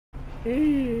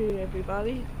Hey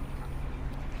everybody.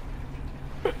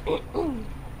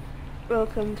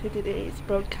 Welcome to today's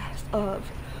broadcast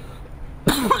of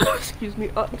excuse me,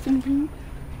 Oxenfree.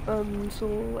 So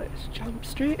let's jump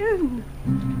straight in.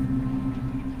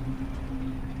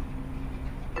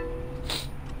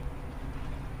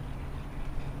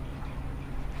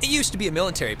 It used to be a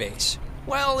military base.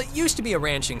 Well, it used to be a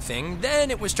ranching thing,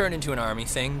 then it was turned into an army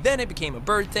thing, then it became a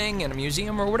bird thing and a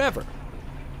museum or whatever.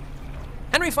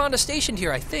 Henry Fonda stationed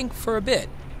here, I think, for a bit,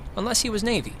 unless he was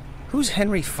Navy. Who's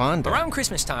Henry Fonda? Around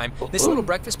Christmas time, this little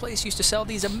breakfast place used to sell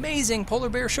these amazing polar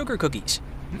bear sugar cookies.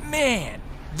 Man,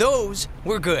 those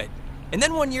were good. And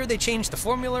then one year they changed the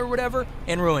formula or whatever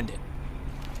and ruined it.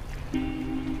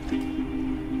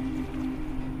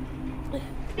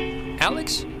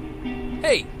 Alex?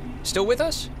 Hey, still with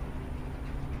us?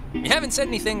 You haven't said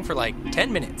anything for like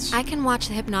 10 minutes. I can watch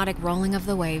the hypnotic rolling of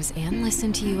the waves and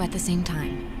listen to you at the same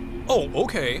time. Oh,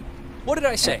 okay. What did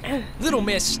I say? Little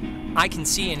miss, I can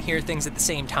see and hear things at the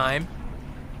same time.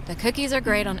 The cookies are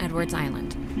great on Edwards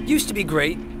Island. Used to be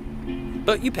great,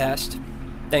 but you passed.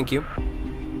 Thank you.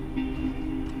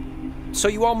 So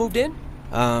you all moved in?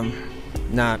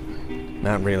 Not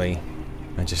really.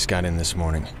 I just got in this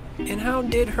morning. And how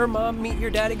did her mom meet your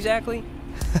dad exactly?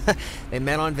 They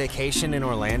met on vacation in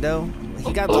Orlando.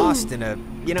 He got lost in a...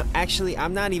 actually,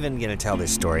 I'm not even gonna tell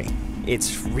this story.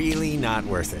 It's really not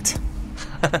worth it.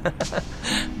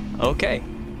 Okay.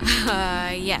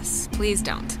 Yes, please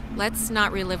don't. Let's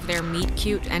not relive their meet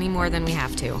cute any more than we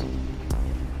have to.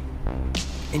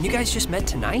 And you guys just met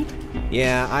tonight?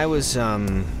 Yeah,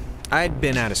 I'd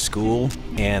been out of school,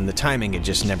 and the timing had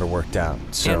just never worked out,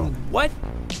 so... And what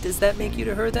does that make you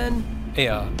to her then?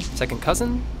 A, second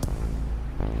cousin?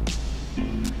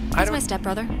 He's my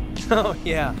stepbrother. Oh,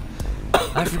 yeah.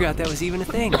 I forgot that was even a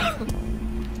thing.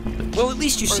 Well, at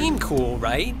least you seem cool,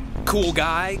 right? Cool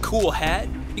guy, cool hat.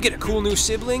 You get a cool new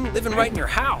sibling living right in your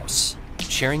house.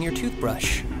 Sharing your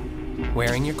toothbrush.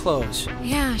 Wearing your clothes.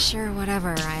 Yeah, sure, whatever.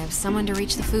 I have someone to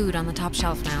reach the food on the top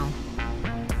shelf now.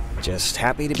 Just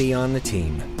happy to be on the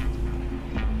team.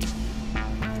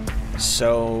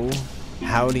 So,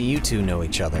 how do you two know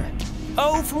each other?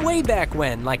 Oh, from way back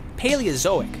when, like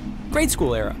Paleozoic. Grade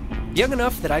school era. Young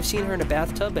enough that I've seen her in a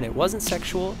bathtub and it wasn't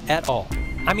sexual at all.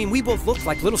 I mean, we both looked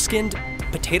like little skinned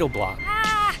potato blobs.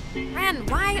 Ah! Ren,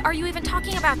 why are you even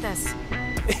talking about this?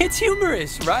 It's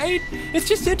humorous, right? It's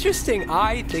just interesting.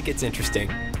 I think it's interesting.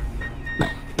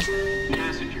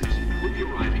 Passengers will be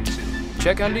arriving soon.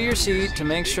 Check under your seat to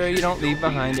make sure you don't leave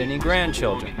behind any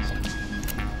grandchildren.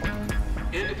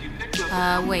 And if you picked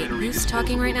up Wait, who's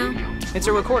talking right now? It's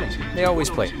a recording. They always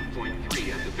play it.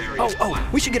 2.3 at the very Oh,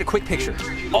 we should get a quick picture.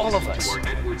 All of us.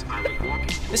 Edwards Island walking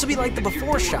This will be like the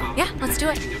before shot. Yeah, let's do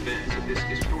it. events of this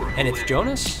historical And it's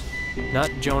Jonas,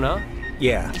 not Jonah,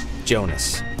 Yeah,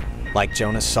 Jonas. Like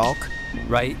Jonas Salk?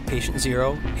 right? Patient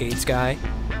zero, AIDS guy.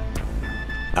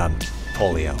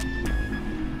 Polio.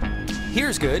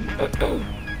 Here's good.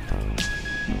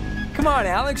 Come on,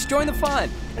 Alex, join the fun.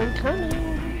 I'm coming.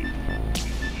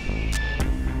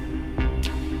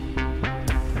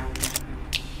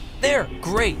 There,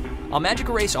 great. I'll magic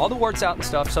erase all the warts out and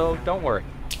stuff, so don't worry.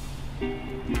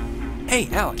 Hey,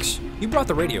 Alex, you brought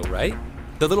the radio, right?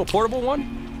 The little portable one?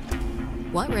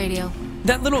 What radio?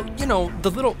 That little,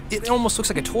 it almost looks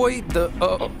like a toy.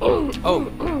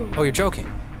 You're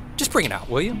joking. Just bring it out,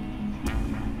 will you?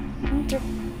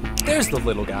 There's the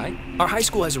little guy. Our high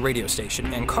school has a radio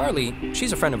station, and Carly,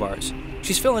 she's a friend of ours.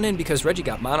 She's filling in because Reggie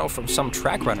got mono from some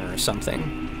track runner or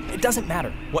something. It doesn't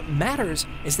matter. What matters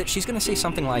is that she's gonna say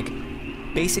something like,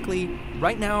 basically,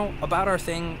 right now, about our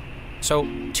thing. So,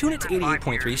 tune it to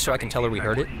 88.3 so I can tell her we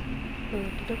heard it.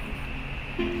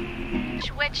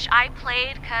 Which I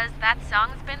played because that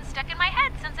song's been stuck in my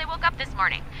head since I woke up this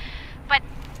morning. But,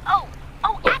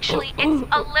 actually, it's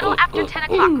a little after 10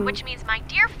 o'clock, which means my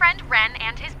dear friend Ren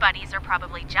and his buddies are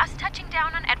probably just touching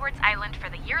down on Edwards Island for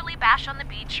the yearly bash on the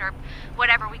beach, or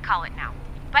whatever we call it now.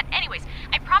 But anyways,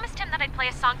 I promised him that I'd play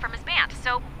a song from his band,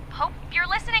 so hope you're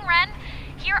listening, Ren.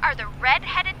 Here are the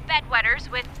Red-Headed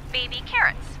Bedwetters with Baby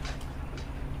Carrots.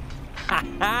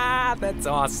 Ha! That's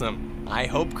awesome. I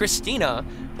hope Christina,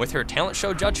 with her talent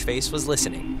show judge face, was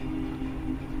listening.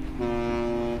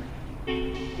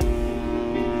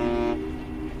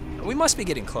 We must be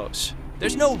getting close.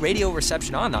 There's no radio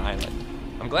reception on the island.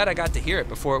 I'm glad I got to hear it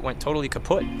before it went totally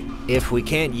kaput. If we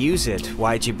can't use it,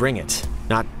 why'd you bring it?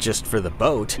 Not just for the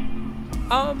boat.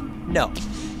 No.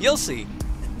 You'll see.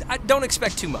 I don't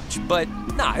expect too much, but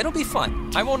nah, it'll be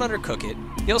fun. I won't undercook it.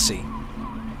 You'll see.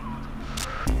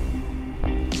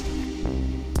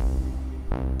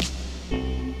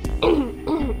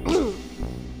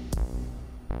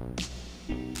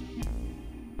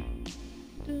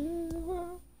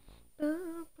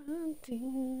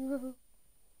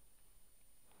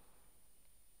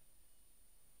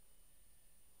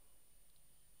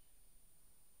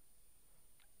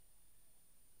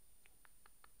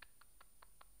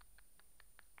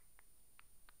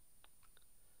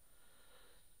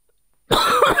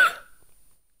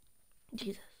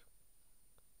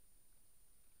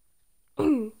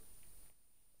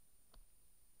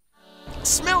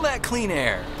 Smell that clean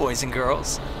air, boys and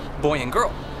girls. Boy and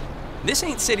girl. This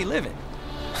ain't city living.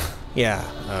 Yeah,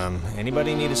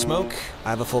 anybody need a smoke? I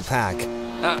have a full pack.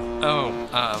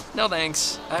 No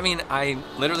thanks. I mean, I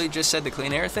literally just said the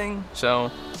clean air thing,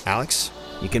 so... Alex,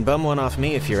 you can bum one off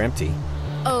me if you're empty.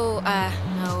 Oh,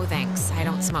 no thanks. I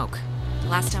don't smoke. The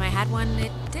last time I had one,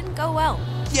 it didn't go well.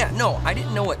 Yeah, no, I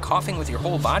didn't know what coughing with your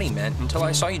whole body meant until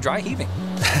I saw you dry heaving.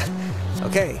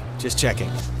 Okay, just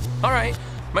checking. All right,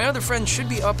 my other friend should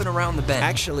be up and around the bend.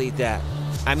 Actually, I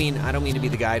don't mean to be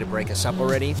the guy to break us up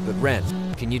already, but Ren,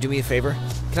 can you do me a favor?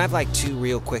 Can I have like 2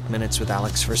 real quick minutes with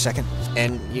Alex for a second?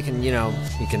 And you can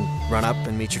run up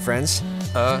and meet your friends?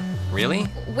 Really?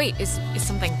 Wait, is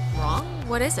something wrong?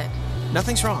 What is it?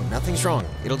 Nothing's wrong.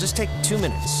 It'll just take 2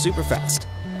 minutes, super fast.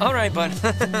 All right, bud.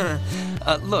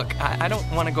 Look, I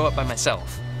don't want to go up by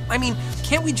myself. I mean,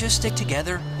 can't we just stick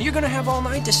together? You're gonna have all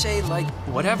night to say, like,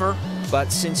 whatever. But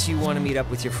since you want to meet up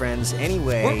with your friends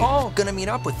anyway... We're all gonna meet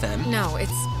up with them. No,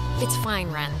 it's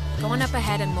fine, Ren. Go on up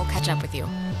ahead and we'll catch up with you.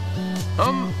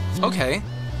 Okay,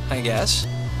 I guess.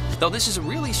 Though this is a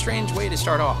really strange way to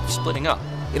start off, splitting up.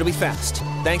 It'll be fast.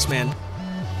 Thanks, man.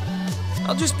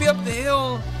 I'll just be up the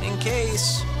hill, in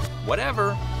case...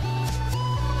 whatever.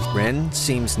 Ren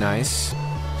seems nice.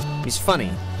 He's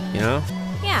funny, you know?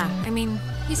 Yeah, I mean,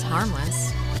 he's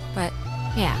harmless. But,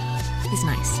 yeah, he's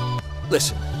nice.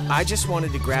 Listen, I just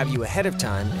wanted to grab you ahead of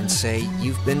time and say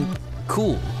you've been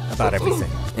cool about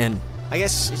everything. And I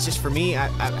guess it's just for me,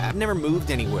 I've never moved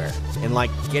anywhere. And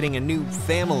like getting a new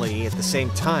family at the same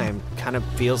time kind of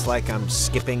feels like I'm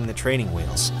skipping the training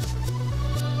wheels.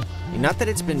 Not that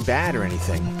it's been bad or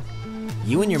anything.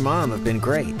 You and your mom have been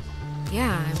great.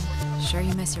 Yeah, I'm sure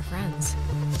you miss your friends.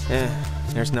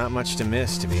 There's not much to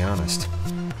miss, to be honest.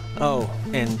 Oh,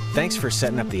 and thanks for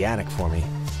setting up the attic for me.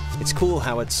 It's cool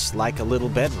how it's like a little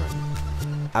bedroom.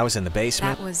 I was in the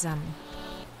basement.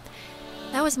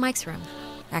 That was Mike's room,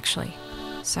 actually.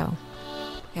 So,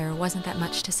 there wasn't that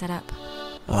much to set up.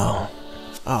 Oh,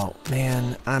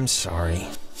 man, I'm sorry.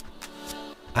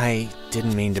 I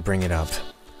didn't mean to bring it up.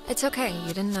 It's okay,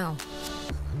 you didn't know.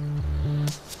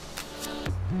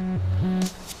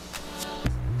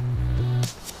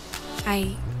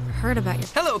 I heard about your...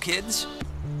 Hello, kids.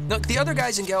 Look, the other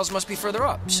guys and gals must be further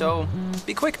up, so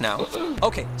be quick now.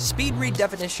 Okay, speed read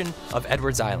definition of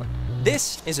Edwards Island.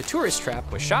 This is a tourist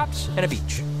trap with shops and a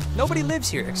beach. Nobody lives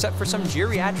here except for some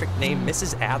geriatric named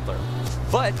Mrs. Adler.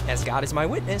 But, as God is my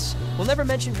witness, we'll never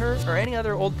mention her or any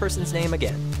other old person's name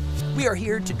again. We are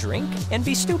here to drink and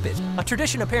be stupid, a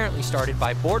tradition apparently started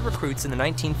by bored recruits in the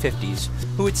 1950s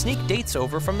who would sneak dates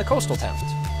over from the coastal towns.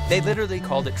 They literally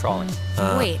called it trawling.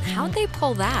 Wait, how'd they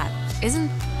pull that?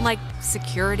 Isn't, like,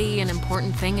 security an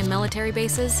important thing in military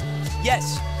bases?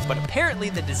 Yes, but apparently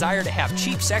the desire to have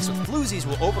cheap sex with floozies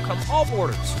will overcome all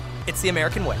borders. It's the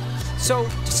American way. So,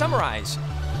 to summarize,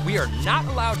 we are not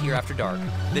allowed here after dark.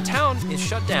 The town is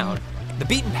shut down. The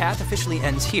beaten path officially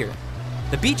ends here.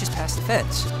 The beach is past the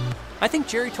fence. I think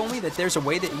Jerry told me that there's a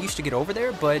way that you used to get over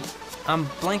there, but I'm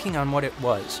blanking on what it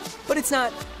was. But it's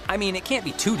not, I mean, it can't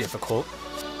be too difficult.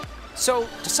 So,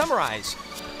 to summarize,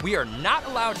 we are not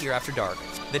allowed here after dark.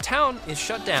 The town is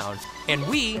shut down, and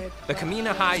we, the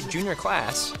Kamina High junior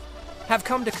class, have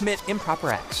come to commit improper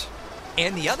acts.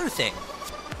 And the other thing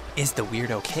is the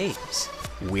Weirdo Caves.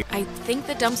 I think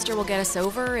the dumpster will get us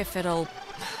over if it'll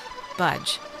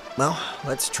budge. Well,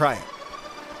 let's try it.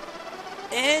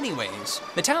 Anyways,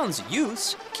 the town's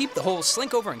youths keep the whole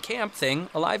slink over and camp thing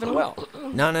alive and well.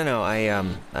 No,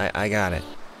 I got it.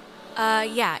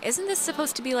 Yeah, isn't this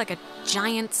supposed to be like a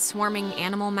giant swarming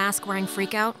animal mask-wearing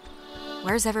freakout?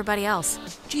 Where's everybody else?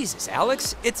 Jesus,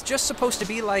 Alex, it's just supposed to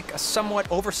be like a somewhat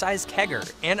oversized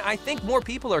kegger, and I think more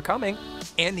people are coming.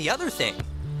 And the other thing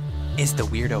is the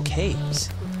Weirdo Caves.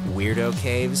 Weirdo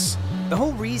Caves? The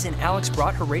whole reason Alex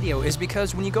brought her radio is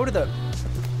because when you go to the...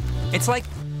 It's like...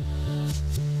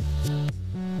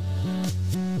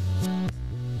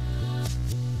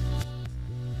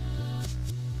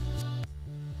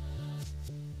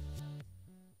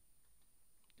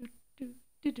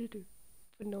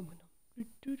 Phenomenal.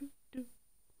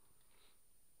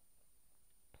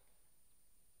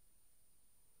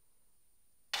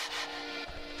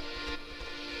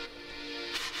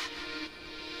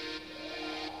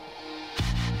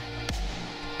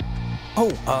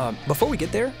 Before we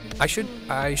get there, I should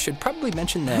probably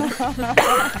mention that.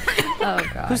 Oh,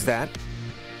 God. Who's that?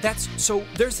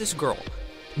 There's this girl,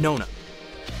 Nona.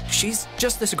 She's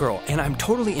just this girl, and I'm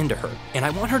totally into her, and I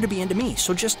want her to be into me,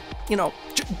 so just,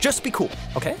 just be cool,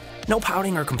 okay? No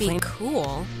pouting or complaining. Be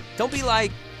cool? Don't be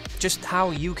like, just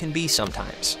how you can be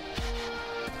sometimes.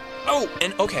 Oh,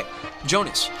 and okay,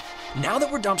 Jonas, now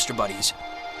that we're dumpster buddies,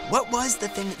 what was the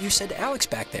thing that you said to Alex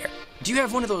back there? Do you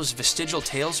have one of those vestigial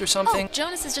tales or something? Oh,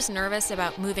 Jonas is just nervous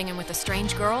about moving in with a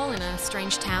strange girl in a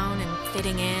strange town and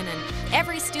fitting in and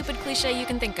every stupid cliche you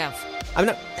can think of.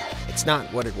 It's not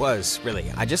what it was,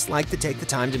 really. I just like to take the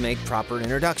time to make proper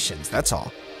introductions, that's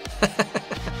all.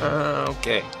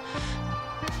 Okay.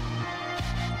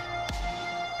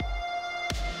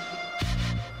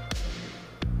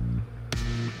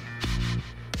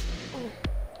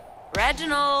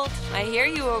 Reginald, I hear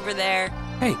you over there.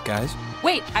 Hey, guys.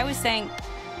 Wait, I was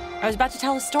about to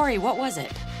tell a story. What was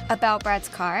it? About Brad's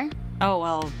car? Oh,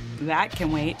 well, that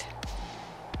can wait.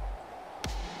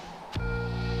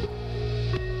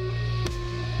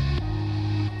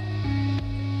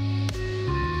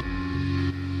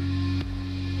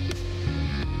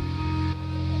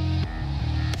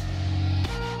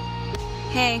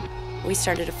 Hey. We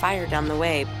started a fire down the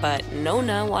way, but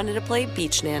Nona wanted to play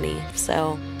beach nanny,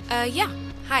 so... Yeah.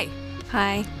 Hi.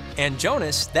 Hi. And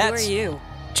Jonas, that's... Who are you?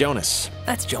 Jonas.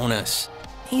 That's Jonas.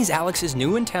 He's Alex's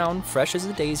new in town, fresh as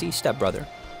a daisy stepbrother.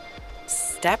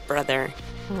 Stepbrother.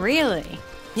 Really?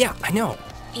 Yeah, I know.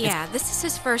 Yeah, this is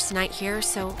his first night here,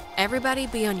 so everybody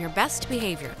be on your best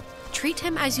behavior. Treat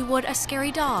him as you would a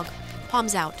scary dog.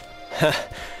 Palms out.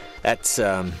 That's,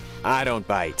 I don't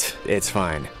bite. It's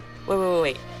fine.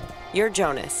 Wait. You're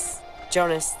Jonas.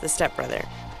 Jonas, the stepbrother.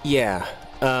 Yeah,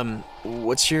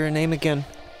 what's your name again?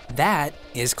 That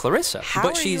is Clarissa. How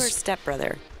but are she's... you her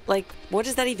stepbrother? Like, what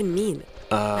does that even mean?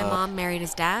 My mom married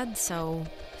his dad, so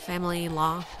family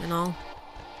law and all.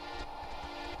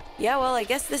 Yeah, well, I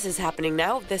guess this is happening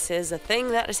now. This is a thing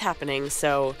that is happening,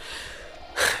 so...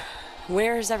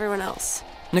 Where's everyone else?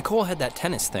 Nicole had that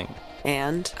tennis thing.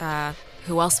 And?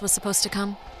 Who else was supposed to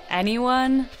come?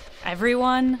 Anyone?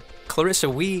 Everyone? Clarissa,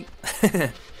 we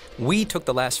took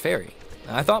the last ferry.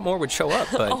 I thought more would show up,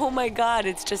 but... Oh my god,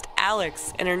 it's just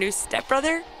Alex and her new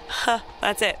stepbrother? Huh,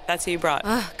 that's it. That's who you brought.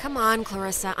 Come on,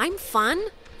 Clarissa. I'm fun.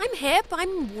 I'm hip.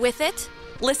 I'm with it.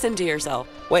 Listen to yourself.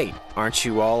 Wait, aren't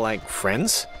you all, like,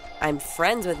 friends? I'm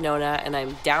friends with Nona, and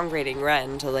I'm downgrading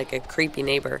Ren to, like, a creepy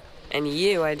neighbor. And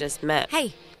you I just met.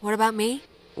 Hey, what about me?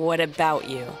 What about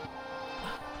you?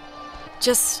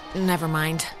 Just never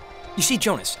mind. You see,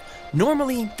 Jonas,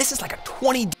 normally this is like a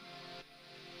 20...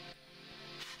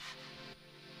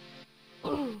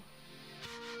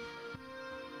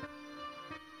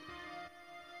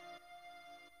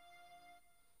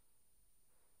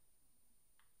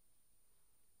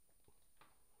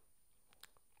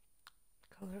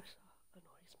 Clarissa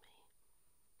annoys me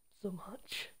so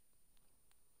much.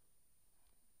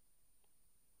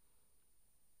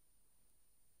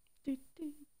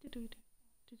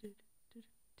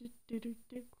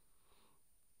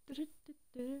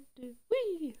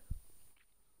 Whee!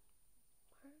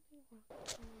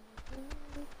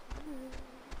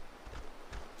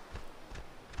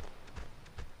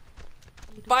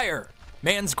 Fire!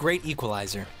 Man's great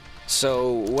equalizer.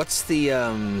 So, what's the,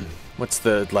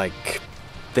 like,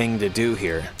 thing to do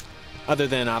here? Other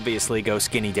than obviously go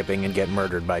skinny dipping and get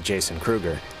murdered by Jason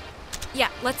Kruger. Yeah,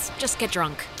 let's just get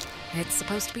drunk. It's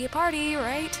supposed to be a party,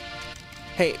 right?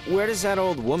 Hey, where does that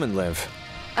old woman live?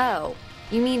 Oh,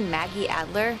 you mean Maggie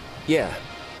Adler? Yeah.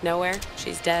 Nowhere.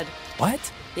 She's dead.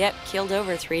 What? Yep, keeled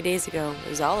over 3 days ago. It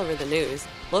was all over the news.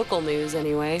 Local news,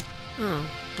 anyway. Oh,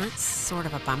 that's sort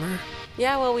of a bummer.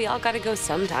 Yeah, well, we all gotta go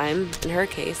sometime. In her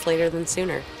case, later than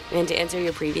sooner. And to answer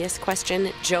your previous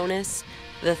question, Jonas,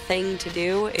 the thing to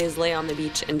do is lay on the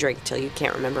beach and drink till you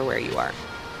can't remember where you are.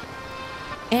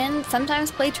 And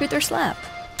sometimes play Truth or Slap.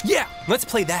 Yeah, let's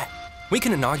play that. We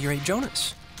can inaugurate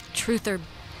Jonas. Truth or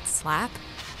slap?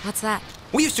 What's that?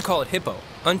 We used to call it Hippo,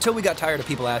 until we got tired of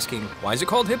people asking, why is it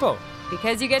called Hippo?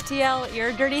 Because you get to yell, "You're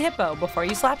a dirty hippo," before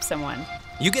you slap someone.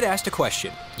 You get asked a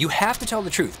question. You have to tell the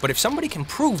truth, but if somebody can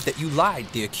prove that you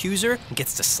lied, the accuser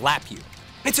gets to slap you.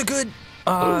 It's a good,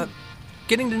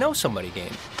 getting to know somebody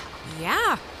game.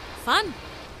 Yeah, fun.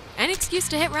 An excuse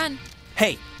to hit run.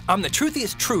 Hey, I'm the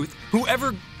truthiest truth,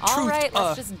 whoever All right,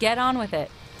 let's just get on with it.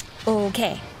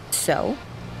 Okay, so,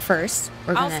 first,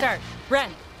 we're gonna... I'll start.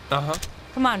 Ren, Uh-huh.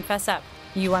 come on, fess up.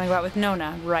 You want to go out with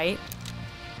Nona, right?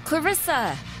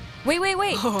 Clarissa!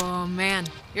 Wait. Oh, man.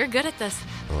 You're good at this.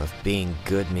 Well, if being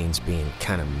good means being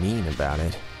kind of mean about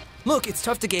it. Look, it's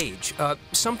tough to gauge.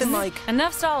 Something like...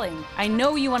 Enough stalling. I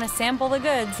know you want to sample the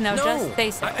goods. Now No, just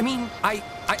say so. I mean, I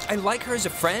like her as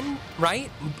a friend,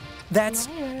 right? That's...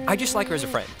 I just like her as a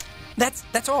friend.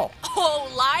 That's all.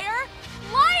 Oh, liar?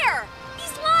 Liar!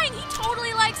 He's lying. He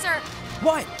totally likes her.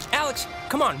 What? Alex,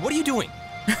 come on, what are you doing?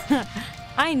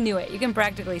 I knew it. You can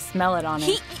practically smell it on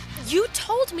him. You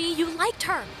told me you liked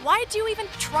her. Why did you even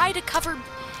try to cover...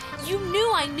 You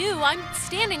knew I knew. I'm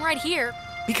standing right here.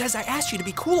 Because I asked you to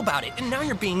be cool about it, and now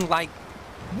you're being like,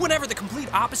 whatever the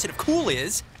complete opposite of cool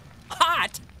is,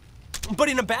 hot, but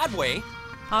in a bad way.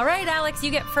 All right, Alex,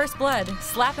 you get first blood.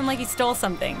 Slap him like he stole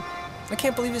something. I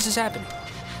can't believe this is happening.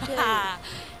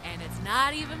 And it's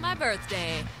not even my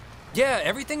birthday. Yeah,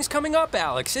 everything's coming up,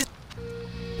 Alex.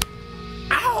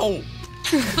 Ow!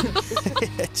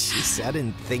 Jeez, I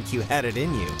didn't think you had it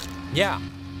in you. Yeah,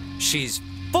 she's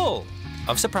full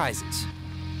of surprises.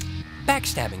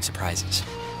 Backstabbing surprises.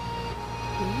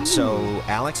 So,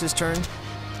 Alex's turn?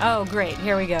 Oh, great.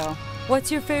 Here we go.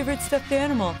 What's your favorite stuffed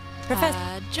animal?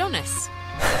 Professor. Jonas.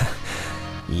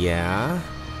 Yeah?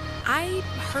 I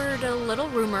heard a little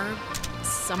rumor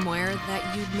somewhere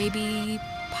that you'd maybe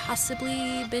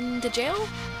possibly been to jail?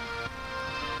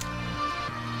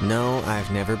 No,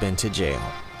 I've never been to jail.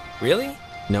 Really?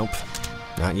 Nope.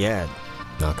 Not yet.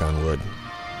 Knock on wood.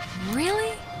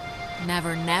 Really?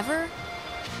 Never, never?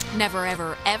 Never,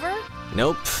 ever, ever?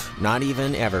 Nope. Not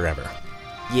even ever.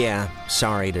 Yeah,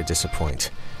 sorry to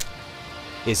disappoint.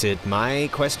 Is it my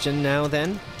question now,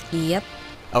 then? Yep.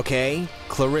 Okay,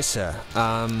 Clarissa,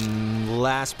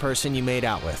 last person you made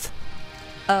out with.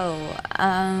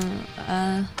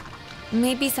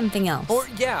 Maybe something else. Or,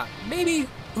 yeah, maybe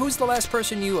who's the last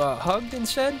person you hugged and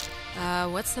said?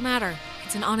 What's the matter?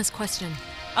 It's an honest question.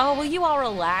 Oh, will you all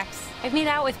relax? I've made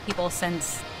out with people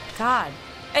since... God.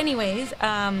 Anyways,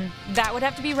 that would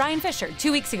have to be Ryan Fisher,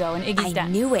 2 weeks ago in Iggy's Den. I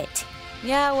knew it.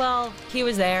 Yeah, well, he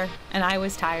was there, and I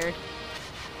was tired.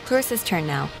 Clarissa's turn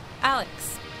now.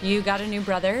 Alex, you got a new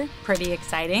brother. Pretty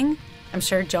exciting. I'm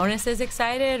sure Jonas is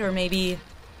excited, or maybe...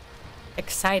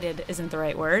 excited isn't the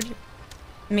right word.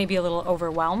 Maybe a little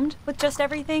overwhelmed with just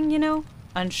everything, you know?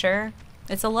 Unsure.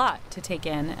 It's a lot to take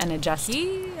in and adjust.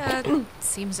 He,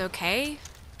 seems okay,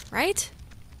 right?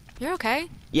 You're okay.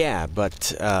 Yeah,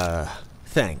 but,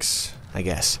 thanks, I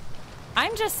guess.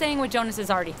 I'm just saying what Jonas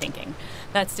is already thinking.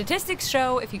 That statistics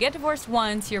show if you get divorced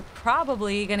once, you're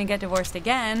probably gonna get divorced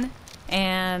again.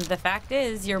 And the fact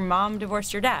is, your mom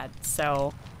divorced your dad.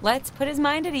 So let's put his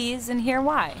mind at ease and hear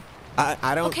why.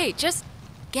 I don't... Okay, just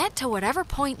get to whatever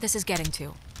point this is getting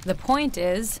to. The point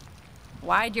is,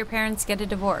 why'd your parents get a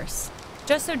divorce?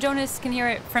 Just so Jonas can hear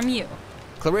it from you.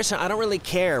 Clarissa, I don't really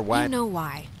care why... You know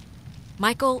why.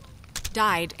 Michael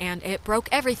died, and it broke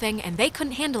everything, and they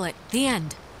couldn't handle it. The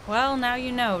end. Well, now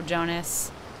you know,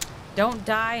 Jonas. Don't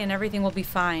die and everything will be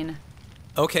fine.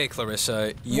 Okay,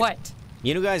 Clarissa, What?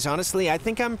 You know, guys, honestly, I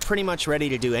think I'm pretty much ready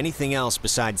to do anything else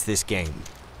besides this game.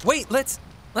 Wait, let's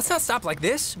not stop like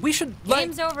this. We should,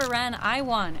 Game's over, Ren. I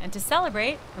won. And to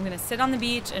celebrate, I'm gonna sit on the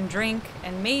beach and drink,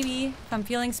 and maybe, if I'm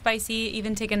feeling spicy,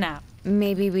 even take a nap.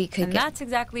 Maybe we could And that's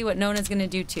exactly what Nona's gonna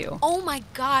do, too. Oh my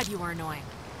god, you are annoying.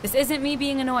 This isn't me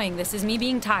being annoying. This is me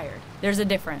being tired. There's a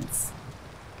difference.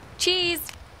 Cheese!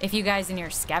 If you guys in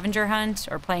your scavenger hunt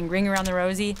or playing Ring Around the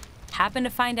Rosie happen to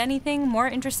find anything more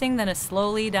interesting than a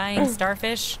slowly dying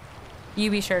starfish, you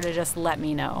be sure to just let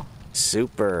me know.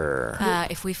 Super.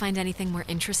 If we find anything more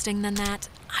interesting than that,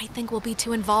 I think we'll be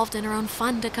too involved in our own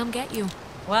fun to come get you.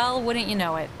 Well, wouldn't you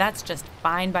know it? That's just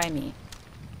fine by me.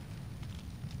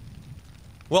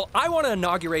 Well, I want to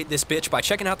inaugurate this bitch by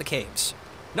checking out the caves.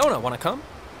 Nona, want to come?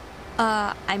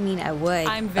 I mean, I would.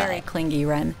 I'm very clingy,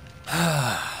 Ren.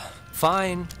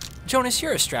 Fine. Jonas,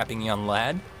 you're a strapping young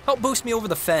lad. Help boost me over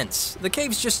the fence. The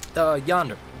cave's just,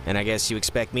 yonder. And I guess you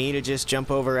expect me to just jump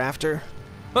over after?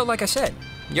 Well, like I said,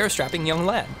 you're a strapping young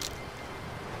lad.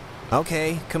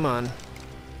 Okay, come on.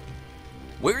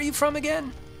 Where are you from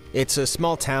again? It's a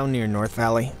small town near North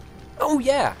Valley. Oh,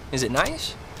 yeah. Is it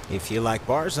nice? If you like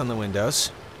bars on the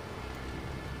windows.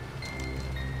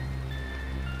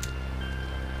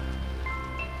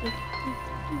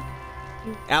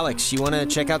 Alex, you want to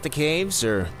check out the caves,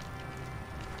 or...?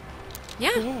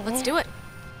 Yeah, let's do it.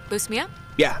 Boost me up?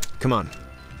 Yeah, come on.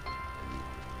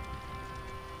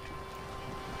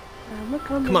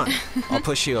 Come on, I'll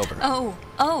push you over.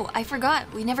 Oh, I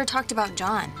forgot. We never talked about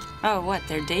John. Oh, what,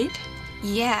 their date?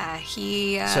 Yeah,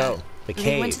 he, So, the they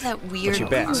cave. went to that weird What's your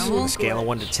bet? carnival. On a scale of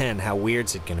 1 to 10, how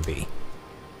weird's it gonna be?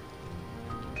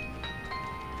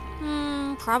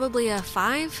 Probably a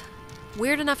 5.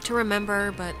 Weird enough to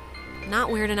remember, but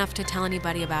not weird enough to tell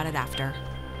anybody about it after.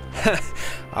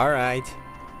 All right.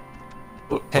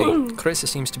 Hey, Carissa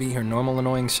seems to be her normal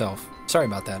annoying self. Sorry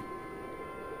about that.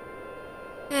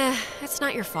 It's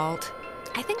not your fault.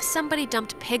 I think somebody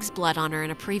dumped pig's blood on her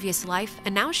in a previous life,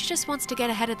 and now she just wants to get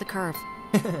ahead of the curve.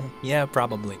 Yeah,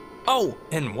 probably. Oh,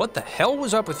 and what the hell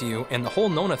was up with you and the whole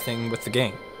Nona thing with the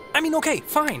game? I mean, okay,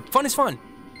 fine. Fun is fun.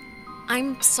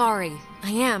 I'm sorry.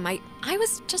 I am. I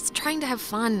was just trying to have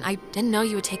fun. I didn't know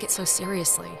you would take it so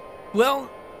seriously. Well,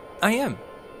 I am.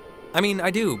 I mean,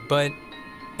 I do, but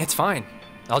it's fine.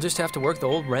 I'll just have to work the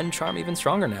old Ren charm even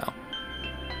stronger now.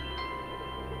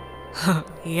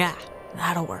 Yeah,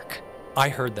 that'll work. I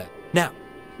heard that. Now,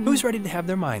 who's ready to have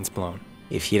their minds blown?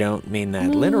 If you don't mean that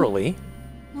literally.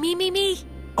 Me.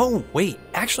 Oh, wait,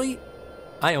 actually,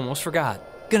 I almost forgot.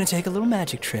 Gonna take a little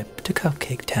magic trip to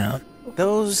Cupcake Town.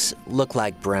 Those look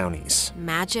like brownies.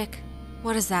 Magic?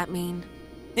 What does that mean?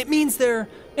 It means they're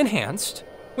enhanced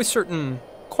with certain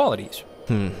qualities.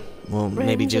 Well,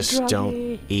 maybe just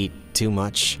don't eat too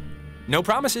much. No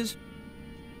promises.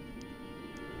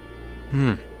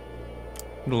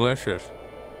 Delicious.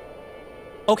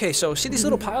 Okay, so see these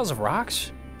little piles of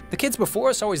rocks? The kids before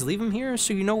us always leave them here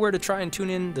so you know where to try and tune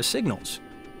in the signals.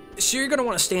 So you're gonna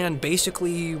wanna stand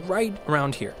basically right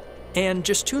around here and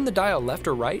just tune the dial left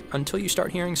or right until you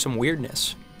start hearing some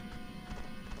weirdness.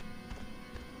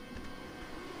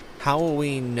 How will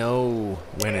we know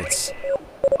when it's...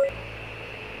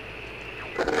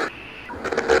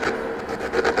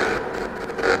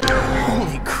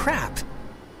 Holy crap!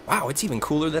 Wow, it's even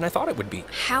cooler than I thought it would be.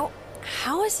 How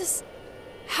is this?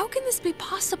 How can this be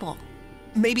possible?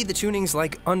 Maybe the tuning's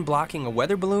like unblocking a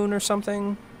weather balloon or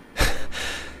something?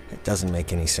 It doesn't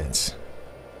make any sense.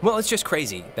 Well, it's just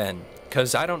crazy, then,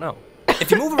 because I don't know. If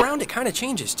you move around, it kind of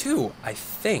changes, too, I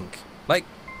think. Like,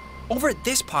 over at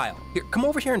this pile. Here, come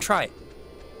over here and try it.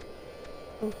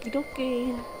 Okie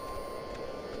dokie.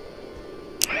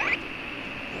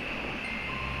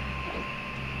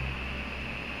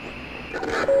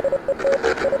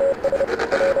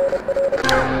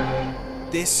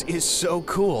 This is so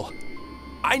cool.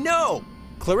 I know!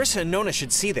 Clarissa and Nona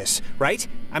should see this, right?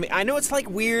 I mean, I know it's like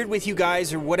weird with you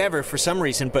guys or whatever for some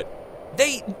reason, but...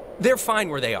 They're fine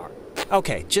where they are.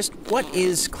 Okay, just what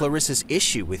is Clarissa's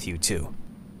issue with you two?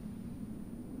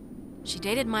 She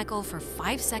dated Michael for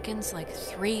 5 seconds like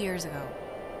 3 years ago.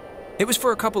 It was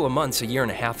for a couple of months, a year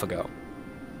and a half ago.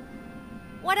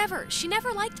 Whatever, she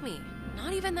never liked me.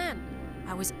 Not even then.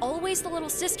 I was always the little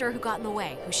sister who got in the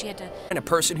way, who she had to... And a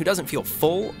person who doesn't feel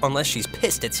full unless she's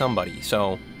pissed at somebody,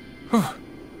 so...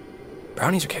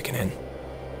 Brownies are kicking in.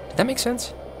 Did that make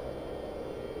sense?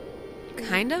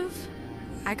 Kind of.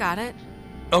 I got it.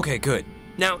 Okay, good.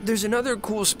 Now, there's another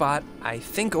cool spot, I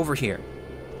think over here.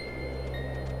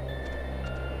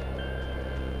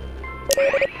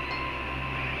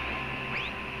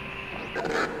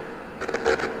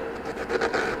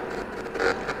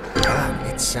 God,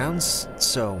 it sounds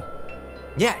so...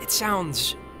 Yeah, it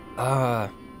sounds,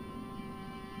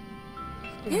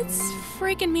 It's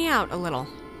freaking me out a little.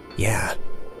 Yeah.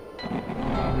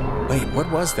 Wait, what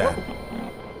was that?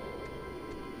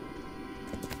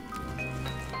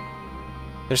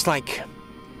 There's like...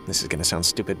 This is gonna sound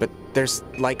stupid, but there's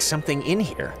like something in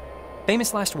here.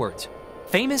 Famous last words.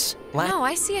 Famous last... No,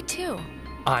 I see it too.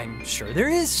 I'm sure there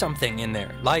is something in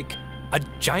there, like a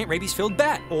giant rabies-filled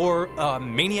bat, or a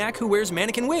maniac who wears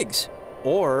mannequin wigs.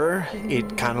 Or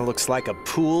it kind of looks like a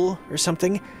pool or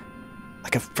something.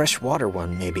 Like a freshwater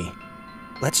one, maybe.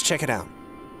 Let's check it out.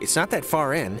 It's not that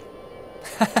far in.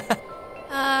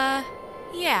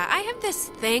 Yeah, I have this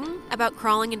thing about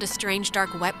crawling into strange,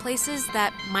 dark, wet places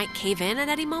that might cave in at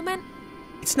any moment.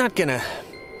 It's not gonna...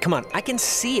 Come on, I can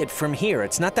see it from here.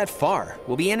 It's not that far.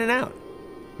 We'll be in and out.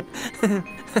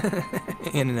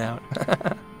 In and out.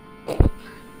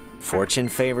 Fortune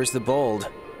favors the bold.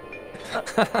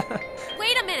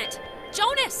 Wait a minute!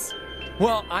 Jonas!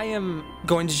 Well, I am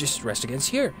going to just rest against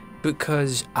here,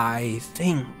 because I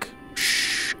think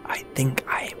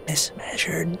I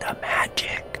mismeasured the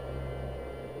magic.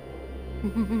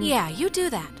 Yeah, you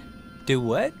do that. Do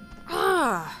what?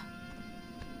 Ah.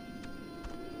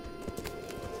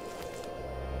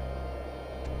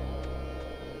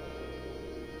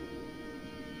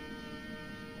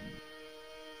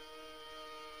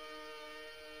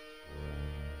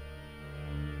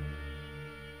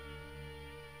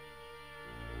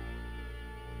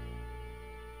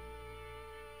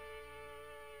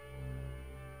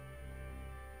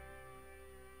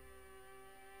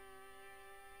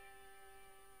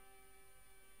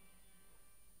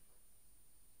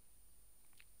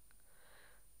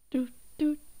 Do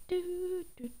do do do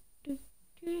do do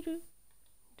do do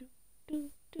do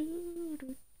do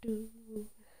do do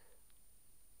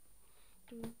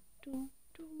do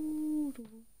do do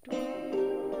do.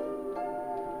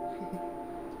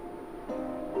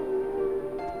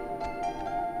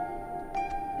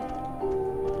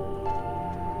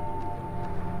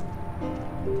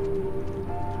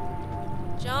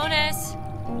 Jonas!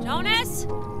 Jonas!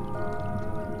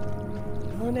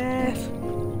 Jonas!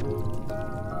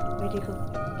 Where'd you go?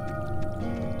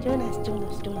 Jonas,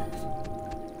 Jonas, Jonas.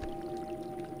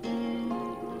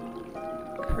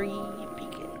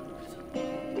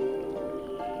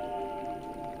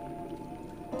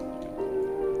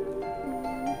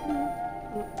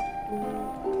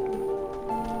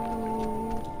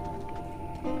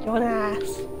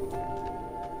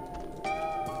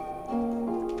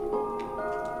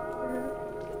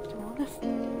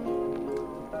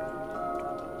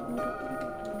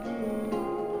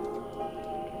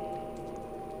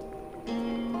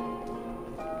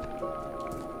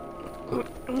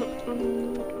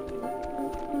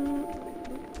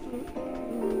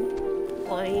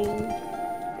 Flying.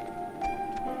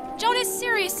 Jonas,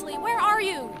 seriously, where are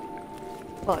you?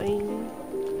 Flying.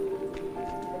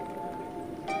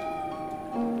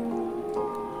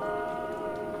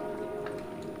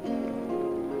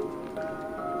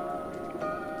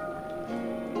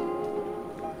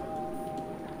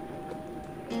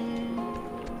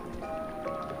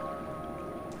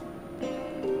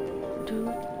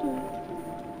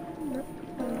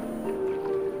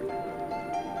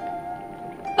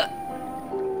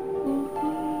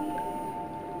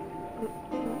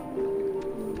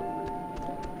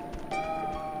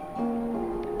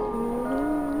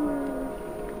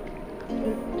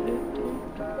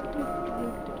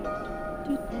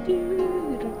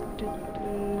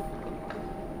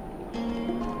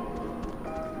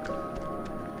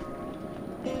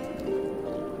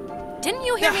 Didn't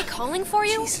you hear me calling for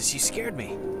you? Jesus, you scared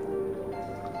me.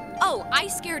 Oh, I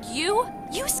scared you?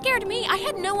 You scared me? I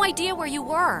had no idea where you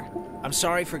were. I'm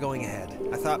sorry for going ahead.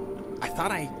 I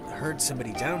thought I heard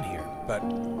somebody down here, but,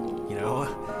 you know,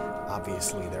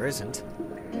 obviously there isn't.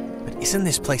 But isn't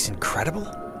this place incredible?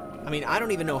 I mean, I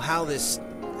don't even know how this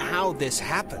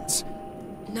happens.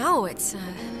 No, it's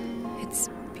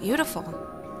beautiful.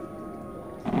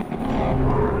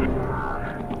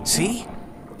 See?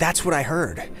 That's what I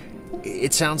heard.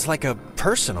 It sounds like a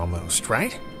person almost,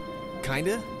 right?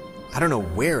 Kinda? I don't know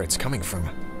where it's coming from.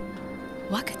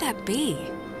 What could that be?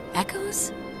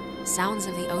 Echoes? Sounds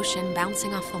of the ocean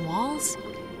bouncing off the walls?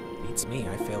 Beats me,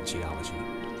 I failed geology.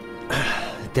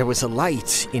 There was a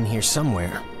light in here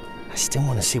somewhere. I still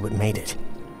want to see what made it.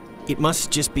 It must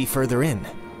just be further in.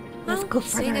 Let's go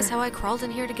further. Seeing as how I crawled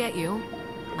in here to get you,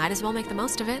 might as well make the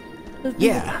most of it.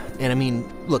 Yeah, and I mean,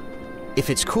 look, if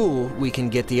it's cool, we can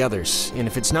get the others, and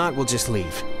if it's not, we'll just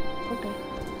leave. Okay.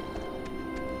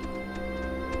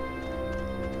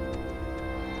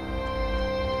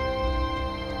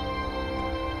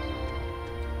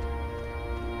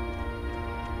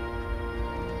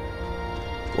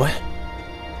 What?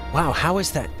 Wow, how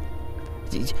is that?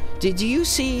 Did you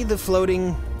see the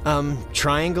floating,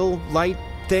 triangle light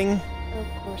thing? Of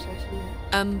course I see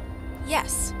it.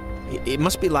 Yes. It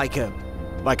must be like a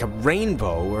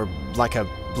rainbow, or like a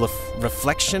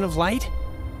reflection of light?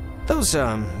 Those,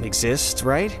 exist,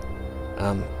 right?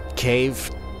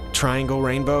 Cave, triangle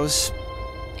rainbows?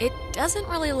 It doesn't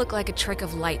really look like a trick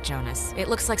of light, Jonas. It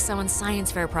looks like someone's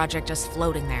science fair project just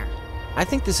floating there. I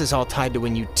think this is all tied to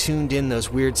when you tuned in those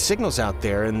weird signals out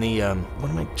there in the, what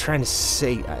am I trying to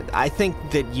say? I think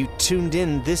that you tuned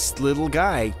in this little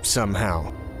guy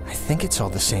somehow. I think it's all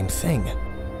the same thing.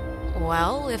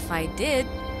 Well, if I did,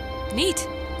 neat.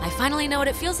 I finally know what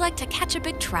it feels like to catch a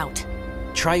big trout.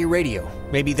 Try your radio.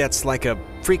 Maybe that's like a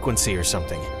frequency or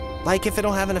something. Like if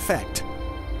it'll have an effect.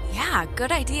 Yeah,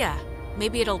 good idea.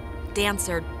 Maybe it'll dance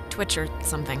or twitch or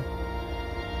something.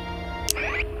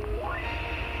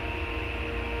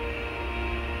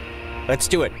 Let's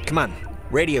do it. Come on.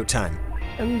 Radio time.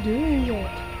 I'm doing it.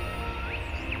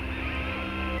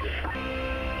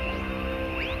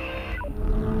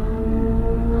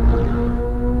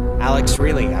 Alex,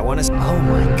 really, I want to... Oh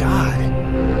my god.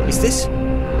 Is this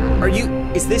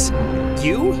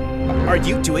you? Are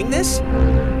you doing this?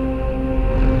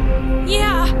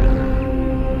 Yeah.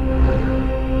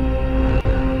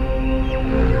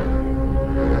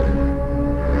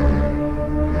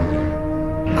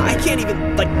 I can't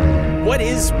even, like,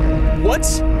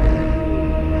 what's...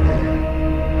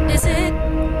 Is it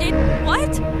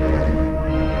what?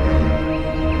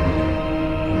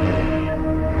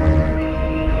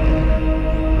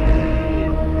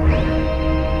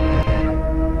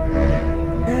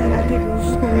 I think it was...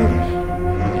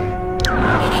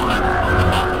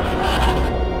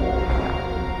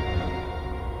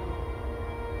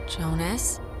 Jonas?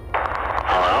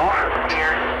 Hello?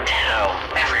 Dear, tell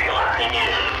everyone.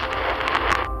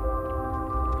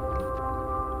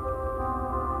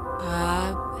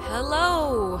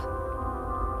 Hello?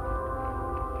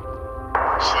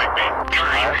 Sleeping.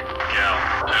 Time.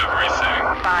 Yeah, everything.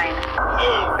 Fine.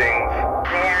 Things.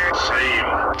 They're same.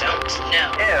 Don't know.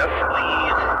 If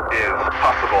leave is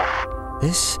possible.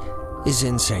 This is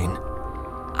insane.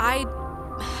 I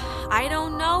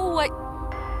don't know what...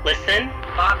 Listen.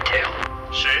 Bobtail.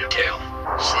 Shavetail.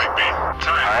 Sleeping.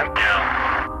 Time. Yeah.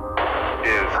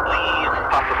 Is leave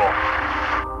possible.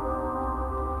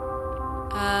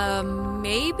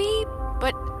 Maybe?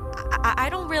 But I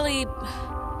don't really...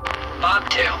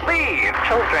 Bobtail. Please,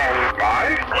 children,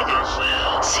 bye. Others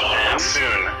will see you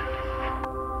soon.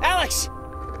 Alex!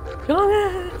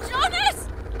 Jonas! Jonas!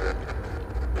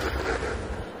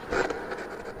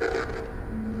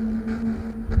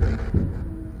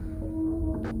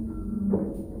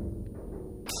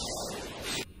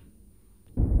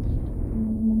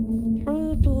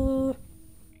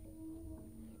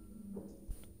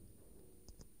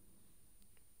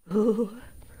 Oh,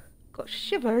 got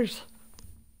shivers.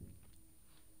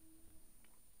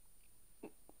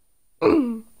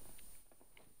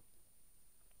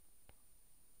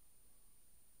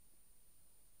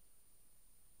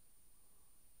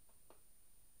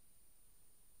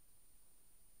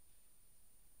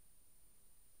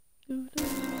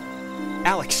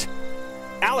 Alex!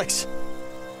 Alex!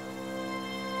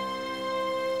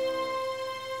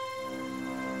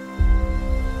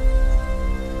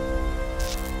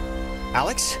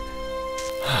 Alex?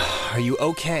 Are you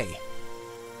okay?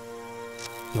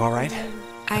 You alright?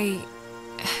 I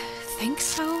think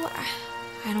so.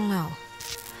 I don't know.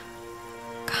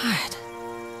 God.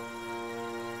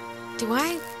 Do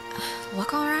I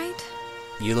look alright?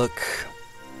 You look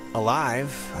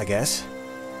alive, I guess.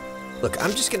 Look,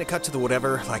 I'm just gonna cut to the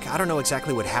whatever. Like, I don't know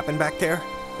exactly what happened back there,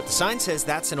 but the sign says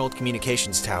that's an old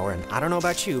communications tower, and I don't know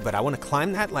about you, but I want to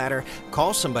climb that ladder,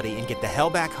 call somebody, and get the hell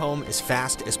back home as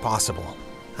fast as possible.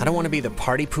 I don't want to be the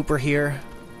party pooper here.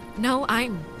 No,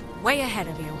 I'm way ahead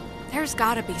of you. There's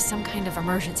gotta be some kind of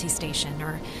emergency station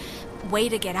or way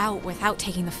to get out without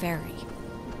taking the ferry.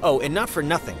 Oh, and not for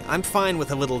nothing. I'm fine with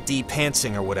a little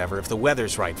de-pantsing or whatever if the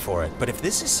weather's right for it, but if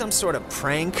this is some sort of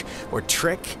prank or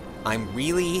trick, I'm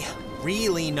really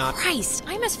not... Christ,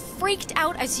 I'm as freaked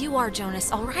out as you are,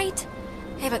 Jonas, alright?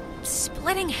 I have a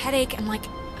splitting headache and I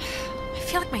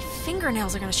feel like my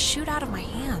fingernails are gonna shoot out of my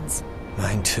hands.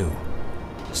 Mine too.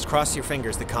 Just cross your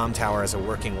fingers the comm tower has a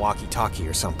working walkie-talkie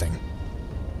or something.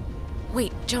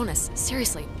 Wait, Jonas,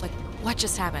 seriously, what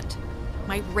just happened?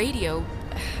 My radio,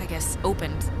 I guess,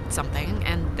 opened something,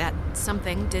 and that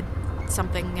something did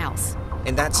something else.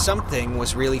 And that something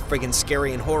was really friggin'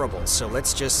 scary and horrible, so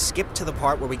let's just skip to the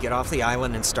part where we get off the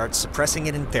island and start suppressing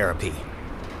it in therapy.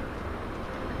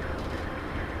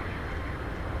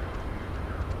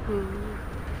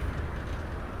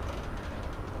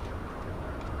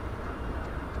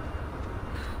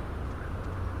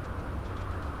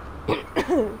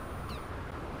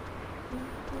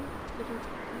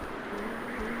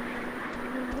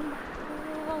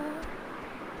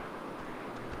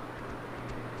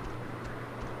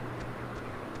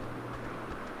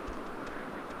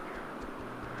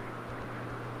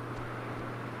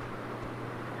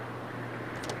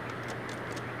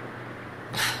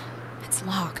 It's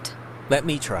locked. Let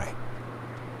me try.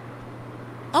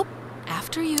 Oh,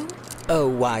 after you. Oh,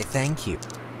 why, thank you.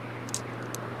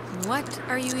 What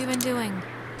are you even doing?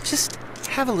 Just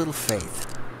have a little faith.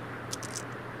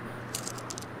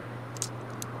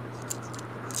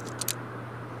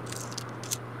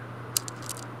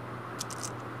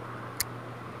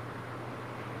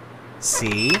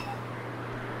 See?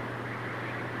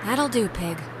 That'll do,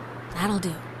 pig. That'll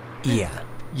do. Yeah,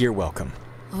 you're welcome.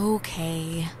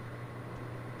 Okay.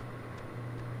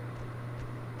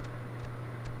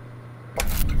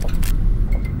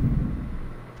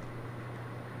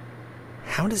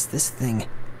 How does this thing...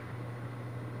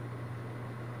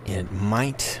 It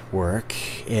might work.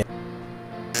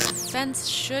 Fence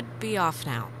should be off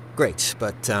now. Great,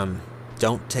 but,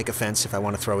 don't take offense if I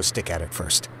want to throw a stick at it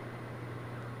first.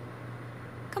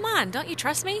 Come on, don't you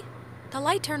trust me? The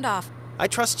light turned off. I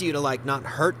trust you to, not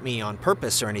hurt me on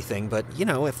purpose or anything, but,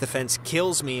 if the fence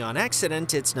kills me on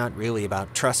accident, it's not really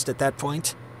about trust at that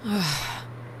point.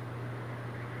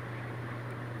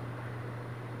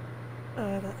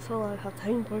 That's all I have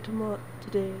time for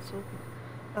today, so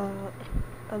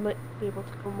I might be able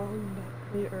to come on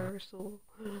back later, so